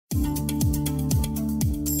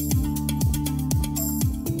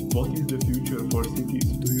What is the future for cities?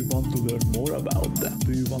 Do you want to learn more about them?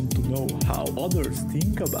 Do you want to know how others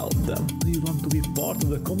think about them? Do you want to be part of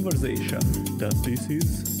the conversation? Then this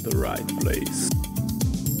is the right place.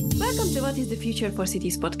 Welcome to What is the Future for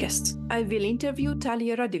Cities podcast. I will interview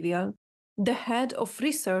Talia Radywyl, the head of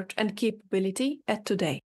research and capability at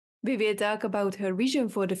Today. We will talk about her vision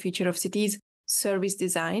for the future of cities, service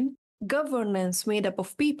design, governance made up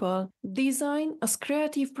of people, design as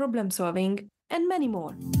creative problem solving, and many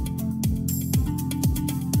more.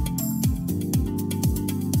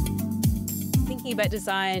 Thinking about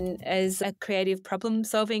design as a creative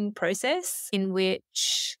problem-solving process in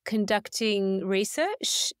which conducting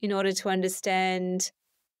research in order to understand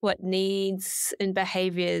what needs and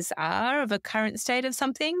behaviours are of a current state of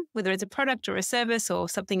something, whether it's a product or a service or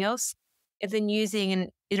something else, and then using an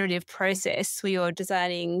iterative process where you're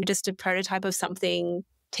designing just a prototype of something,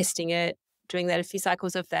 testing it, doing that a few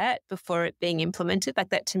cycles of that before it being implemented. Like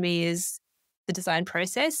that to me is the design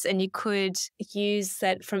process. And you could use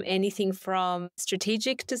that from anything from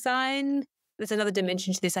strategic design. There's another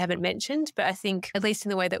dimension to this I haven't mentioned, but I think at least in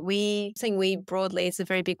the way that saying we broadly, it's a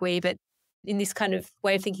very big we, but in this kind of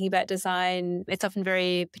way of thinking about design, it's often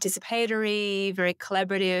very participatory, very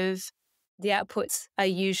collaborative. The outputs are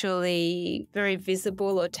usually very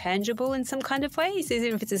visible or tangible in some kind of way. So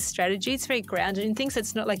even if it's a strategy, it's very grounded in things. So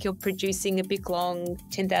it's not like you're producing a big, long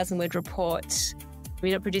 10,000-word report.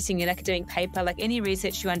 You're not producing an academic paper. Like any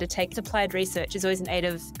research you undertake, applied research is always an aid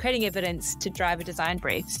of creating evidence to drive a design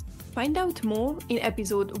brief. Find out more in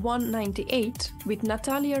episode 198 with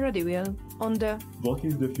Talia Radywyl on the What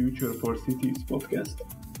is the Future for Cities podcast.